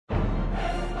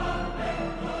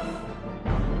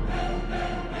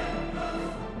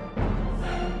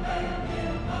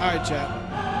Alright, chat.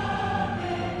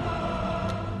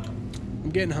 I'm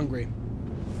getting hungry.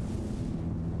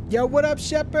 Yo, what up,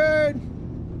 Shepard?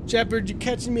 Shepard, you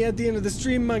catching me at the end of the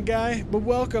stream, my guy. But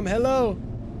welcome, hello.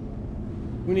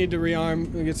 We need to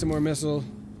rearm and get some more missile.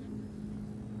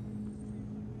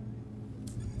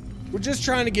 We're just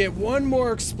trying to get one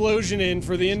more explosion in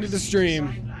for the end of the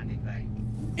stream.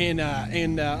 And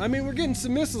I mean, we're getting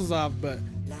some missiles off, but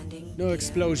no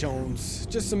explosions.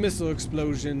 Just some missile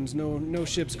explosions. No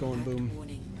ships going boom.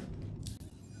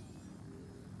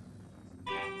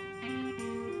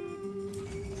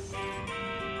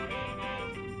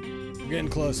 We're getting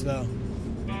close though.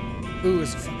 Ooh,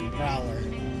 it's a fucking prowler.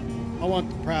 I want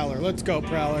the prowler. Let's go,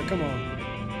 prowler. Come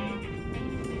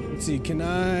on. Let's see. Can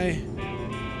I?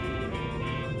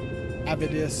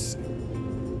 Avidus.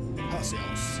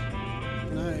 Hasios.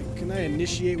 Can I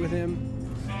initiate with him?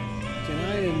 Can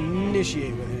I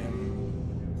initiate with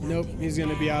him? Nope, he's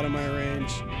gonna be out of my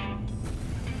range.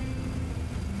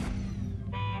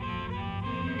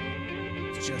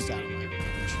 It's just out of my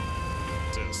range.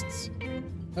 Just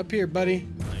up here, buddy.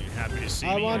 Are you happy to see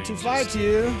me? I want to fight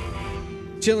you.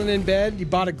 Chilling in bed. You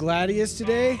bought a Gladius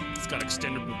today? It's got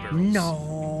extended boot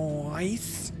barrels.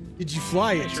 Nice. Did you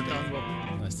fly it? Sure,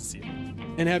 nice to see it.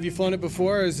 And have you flown it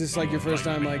before, or is this like your first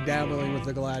time like dabbling with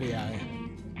the Gladii?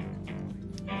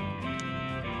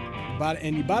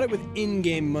 You bought it with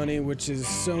in-game money, which is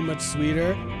so much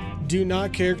sweeter. Do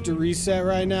not character reset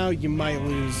right now. You might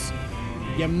lose.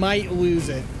 You might lose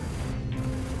it.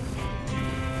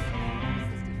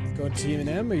 Go to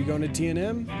TNM. Are you going to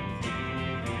TNM?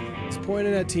 It's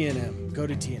pointed at TNM. Go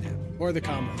to TNM or the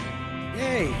combo.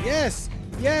 Yay! Yes!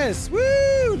 Yes!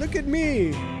 Woo! Look at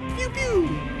me! Pew pew!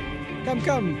 Come!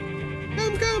 Come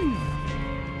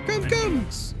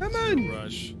on!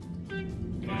 Rush.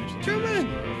 Come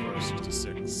on!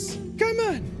 66. Come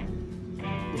on!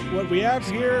 What we have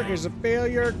here is a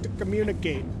failure to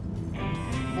communicate.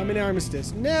 I'm in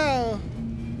armistice. No!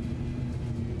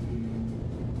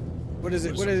 What is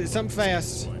it? What is it? Something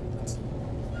fast.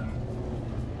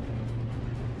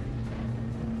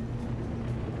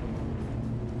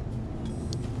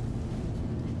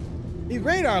 He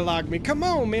radar locked me. Come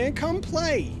on, man. Come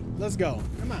play. Let's go.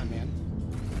 Come on, man.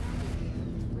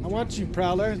 I want you,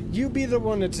 Prowler. You be the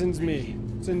one that sends me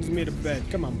to bed.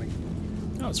 Come on, man.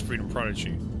 Oh, it's Freedom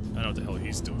Prodigy. I know what the hell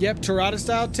he's doing. Yep, Tirada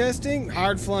style testing.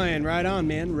 Hard flying. Right on,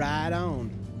 man. Right on.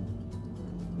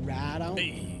 Right on.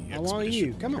 Hey, I want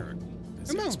you. Come on.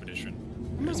 Come on. Expedition.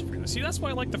 Come on. See, that's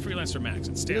why I like the Freelancer Max.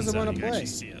 It He stands doesn't out. want to You can play. actually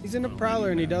see it. He's in a Prowler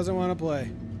and he doesn't want to play.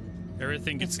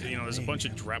 Everything gets, you know, there's a bunch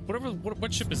of drap. Whatever.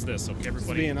 What ship is this? Okay,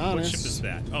 everybody. Being honest. What ship is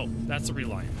that? Oh, that's a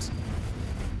Reliant.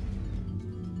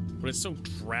 But it's so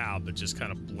drab, it just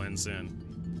kind of blends in.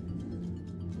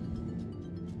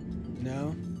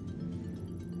 No.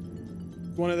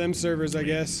 One of them servers, I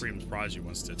guess. Freedom's Prodigy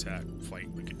wants to attack. Fight.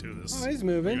 We could do this. Oh, he's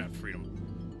moving. You got Freedom.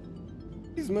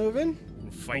 He's moving.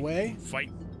 Fight. Away.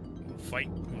 Fight. Fight.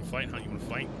 You want to fight? Huh? You want to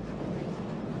fight?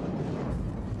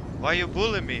 Why you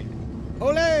bullying me?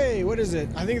 Ole! What is it?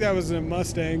 I think that was a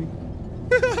Mustang.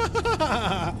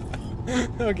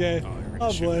 Okay. Oh,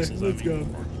 I'll play. Let's go.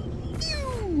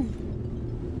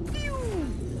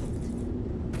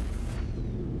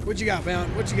 What you got,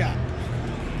 Bound? What you got?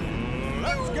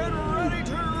 Let's get ready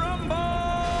to rumble!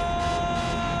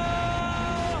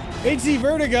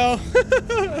 hcvertigo.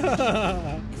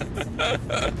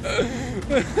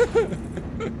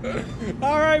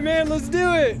 All right, man. Let's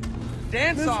do it.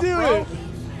 Dance Let's off, do bro. it.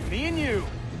 Me and you.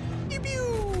 Pew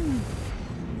pew.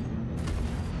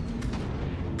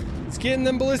 It's getting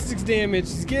them ballistics damage.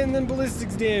 It's getting them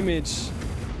ballistics damage.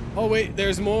 Oh wait,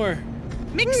 there's more.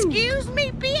 Excuse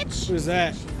me, bitch. What is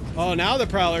that? Oh, now the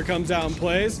Prowler comes out and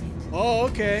plays. Oh,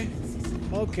 okay.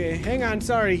 Okay, hang on,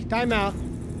 sorry. Time out.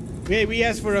 Hey, we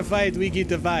asked for a fight, we get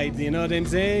the fight. You know what I'm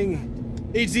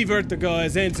saying? hcvertigo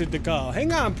has answered the call.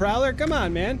 Hang on, Prowler. Come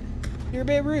on, man. You're a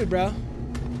bit rude, bro.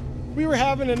 We were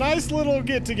having a nice little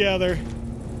get-together.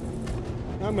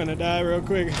 I'm gonna die real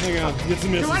quick. Hang on, get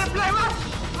some missiles. You wanna play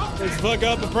rough? Let's fuck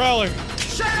up the Prowler.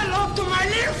 Say hello to my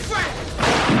little friend.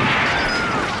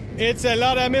 It's a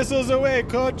lot of missiles away,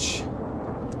 coach.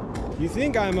 You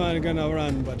think I'm gonna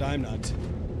run, but I'm not.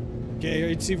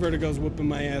 Okay, hcvertigo's whooping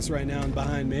my ass right now and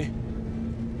behind me.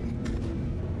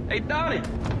 Hey, Donnie.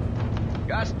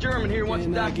 Guy's German here wants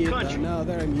to dock the country.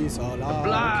 Another missile.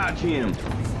 Oblige him.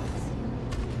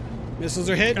 Missiles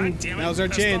are hitting. God damn it. Now's our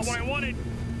That's chance. not what I wanted.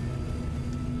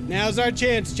 Now's our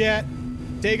chance, chat.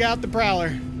 Take out the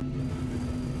Prowler.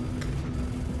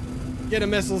 Get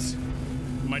him, missiles.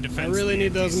 My I defense. really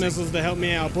need those anti-sync missiles to help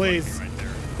me out, please. Right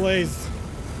there. Please.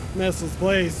 Missiles,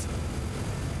 please.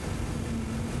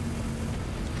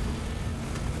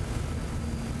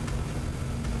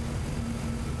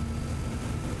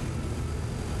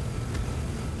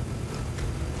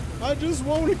 I just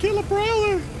want to kill a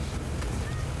prowler.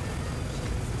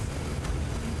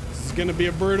 This is gonna be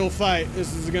a brutal fight.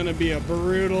 This is gonna be a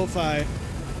brutal fight.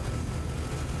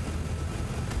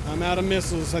 I'm out of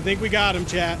missiles. I think we got him,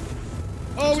 chat.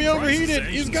 Oh, we overheated.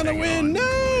 He's gonna win. No!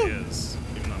 He is.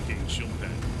 Even though I'm getting shield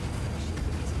pen.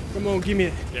 Come on, give me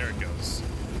it. There it goes.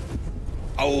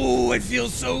 Oh, it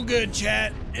feels so good,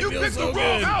 chat. It feels so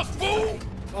good. House, fool!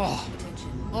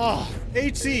 Oh,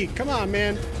 HC, come on,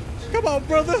 man. Come on,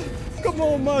 brother. Come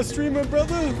on, my streamer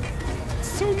brother.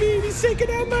 So mean, he's taking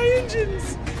out my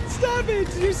engines. Stop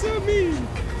it, you're so mean.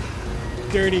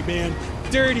 Dirty, man,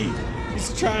 dirty.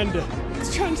 He's trying to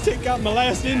take out my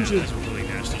last engine. That's a really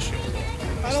nasty shield.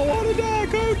 I don't want to die,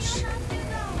 coach.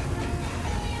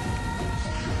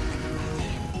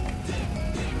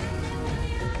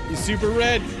 He's super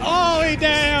red. Oh, he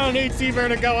down. HC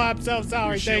Vertigo. I'm so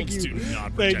sorry. Thank you.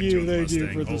 Thank you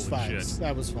for this fight.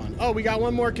 That was fun. Oh, we got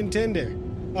one more contender.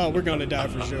 Oh, we're gonna die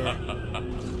for sure.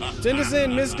 Send us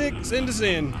in, Mystic. Send us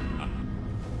in.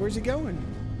 Where's he going?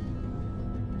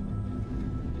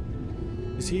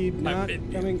 Is he not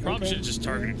coming? Probably should have just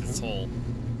targeted this hole.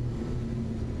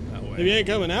 That way. If he ain't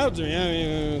coming out to me, I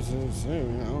mean, I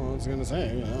don't know what I was gonna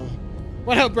say. You know.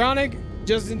 What up, Brownick?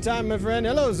 Just in time, my friend.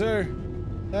 Hello, sir.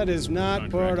 That is not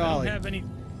Port Ollie. I don't have any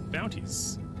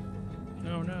bounties.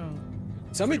 No, no.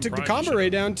 Somebody took the combo ray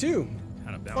down too.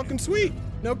 Fucking sweet.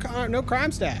 No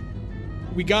crime stat.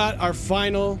 We got our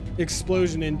final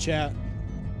explosion in chat,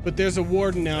 but there's a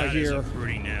warden out That here. is a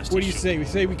pretty nasty What do you shield. say? We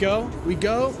say we go? We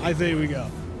go? I say we go.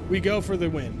 We go for the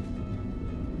win.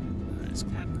 Nice.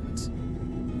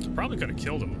 Probably could have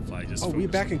killed him if I just. Oh, we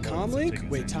focused back in on the bullets and comlink? taken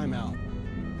Wait, his time out.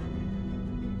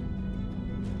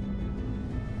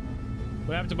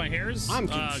 What happened to my hairs? I'm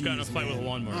confused. Got in a fight with a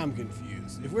lawnmower. I'm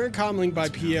confused. If we're in comlink by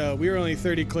PO, we were only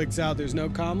 30 clicks out. There's no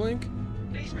comlink.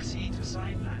 Please proceed to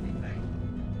side landing bay.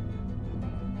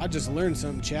 I just learned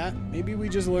something, chat. Maybe we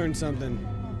just learned something.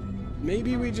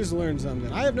 Maybe we just learned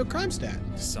something. I have no crime stat.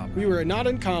 Stop. We were not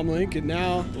in comlink, and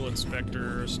now... Bullet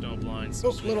Spectre, Snow Blinds. Oh,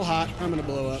 a little hot. I'm gonna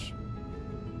blow up.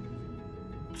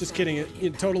 Just kidding.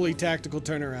 It totally tactical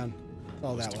turnaround. That's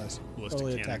all that was.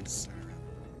 Totally a tactical turnaround.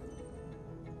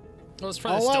 Well, let's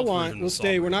try the All I stealth want, version we'll of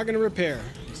stay. Assault. We're not gonna repair.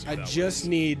 I that just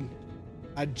need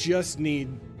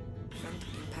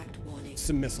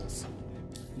some missiles.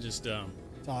 Just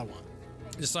That's all I want.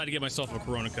 decided to get myself a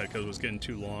Corona cut because it was getting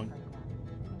too long.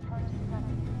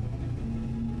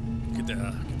 Get the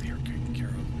hair taken care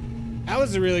of. That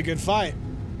was a really good fight.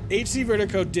 HC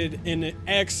Vertigo did an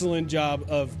excellent job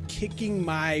of kicking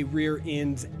my rear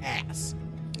end's ass.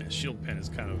 Yeah, shield pen is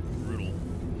kind of brutal.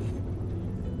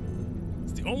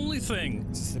 It's the only thing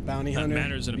This is the bounty that hunter.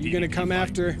 matters in a Are you gonna PvP come fight.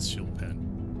 after? It's shield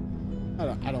pen.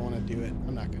 I don't want to do it.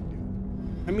 I'm not gonna do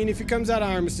it. I mean, if he comes out of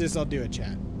Armistice, I'll do it,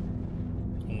 chat.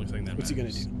 Only thing that What's he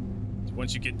matters. gonna do? So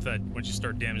once you get that, once you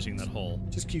start damaging that hull,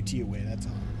 Just QT away. That's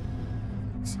all.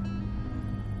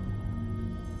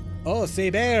 Oh,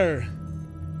 Saber.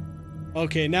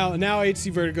 Okay, now HC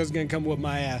Vertigo's gonna come whoop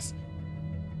my ass.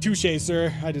 Touche,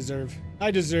 sir. I deserve.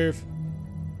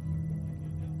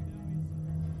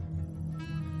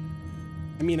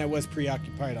 I mean, I was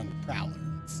preoccupied on the Prowler.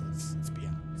 Let's be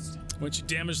honest. once you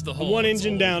damage the hull, One it's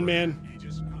engine all down, over. man.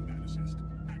 Aegis combat assist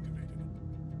activated.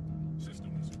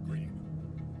 Systems green.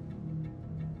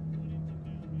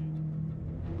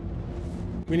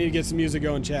 We need to get some music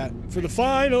going, chat, for the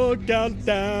final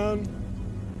countdown.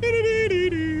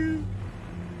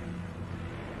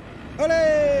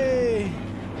 Olé!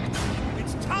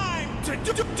 It's time to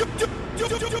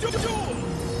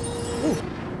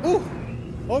Ooh.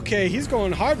 Okay, he's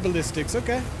going hard ballistics.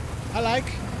 Okay. I like.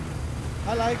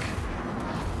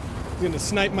 He's gonna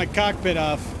snipe my cockpit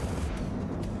off.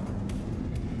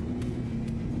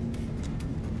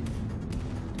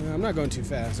 I'm not going too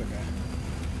fast. Okay.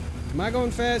 Am I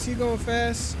going fast? He going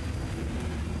fast?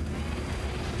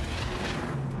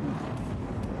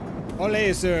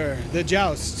 Ole, sir. The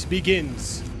joust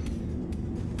begins.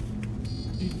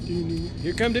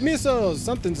 Here come the missiles.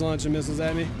 Something's launching missiles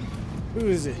at me. Who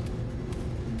is it?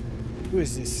 Who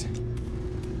is this?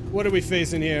 What are we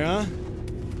facing here, huh?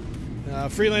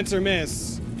 Freelancer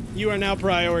miss. You are now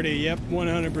priority. Yep,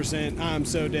 100%. I'm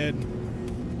so dead.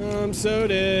 I'm so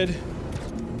dead.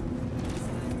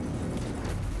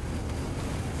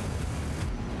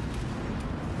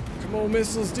 Come on,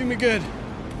 missiles. Do me good.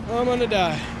 I'm gonna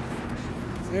die.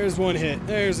 There's one hit.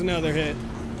 There's another hit.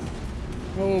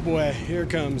 Oh boy, here it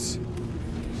comes.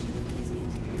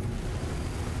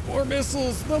 More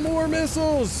missiles. The more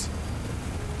missiles.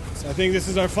 So I think this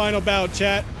is our final bout,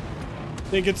 chat.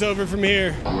 Think it's over from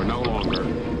here. We're no longer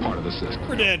part of the system.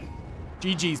 We're dead.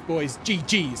 GG's, boys.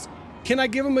 GG's. Can I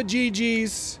give him a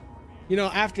GG's? You know,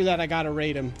 after that, I gotta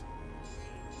rate him.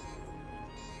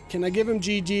 Can I give him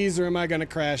GG's or am I gonna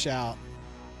crash out?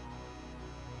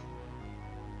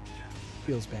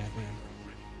 Feels bad, man.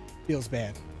 Feels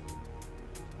bad.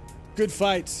 Good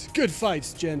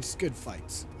fights, gents. Good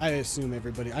fights. I assume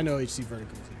everybody. I know hcvertigo's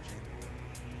in chat.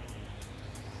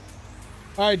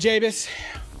 All right, Jabus.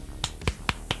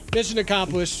 Mission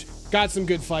accomplished. Got some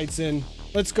good fights in.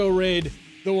 Let's go raid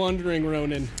the Wandering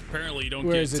Ronin. Apparently, you don't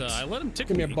Where get. is it? I let him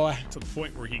tickle Come here, me boy. to the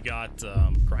point where he got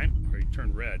crime, or he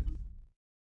turned red.